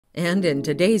And in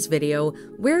today's video,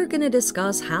 we're going to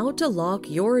discuss how to lock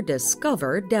your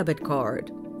Discover debit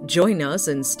card. Join us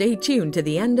and stay tuned to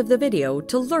the end of the video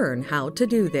to learn how to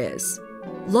do this.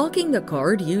 Locking the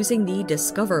card using the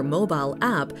Discover mobile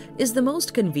app is the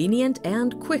most convenient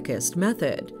and quickest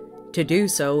method. To do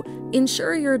so,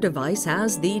 ensure your device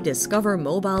has the Discover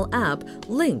mobile app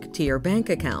linked to your bank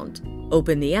account.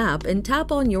 Open the app and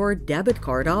tap on your debit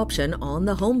card option on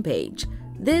the home page.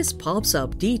 This pops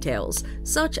up details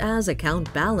such as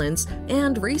account balance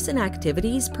and recent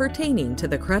activities pertaining to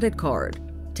the credit card.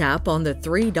 Tap on the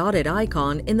three-dotted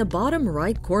icon in the bottom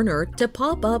right corner to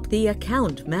pop up the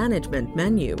Account Management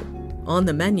menu. On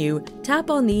the menu, tap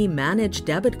on the Manage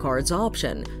Debit Cards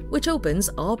option, which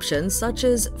opens options such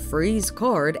as Freeze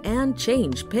Card and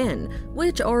Change PIN,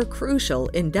 which are crucial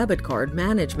in debit card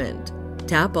management.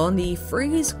 Tap on the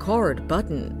Freeze Card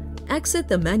button. Exit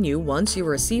the menu once you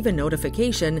receive a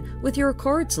notification with your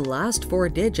card's last 4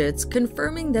 digits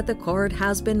confirming that the card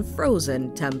has been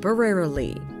frozen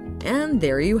temporarily. And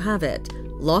there you have it.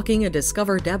 Locking a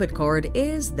Discover debit card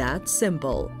is that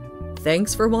simple.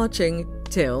 Thanks for watching.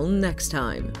 Till next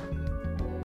time.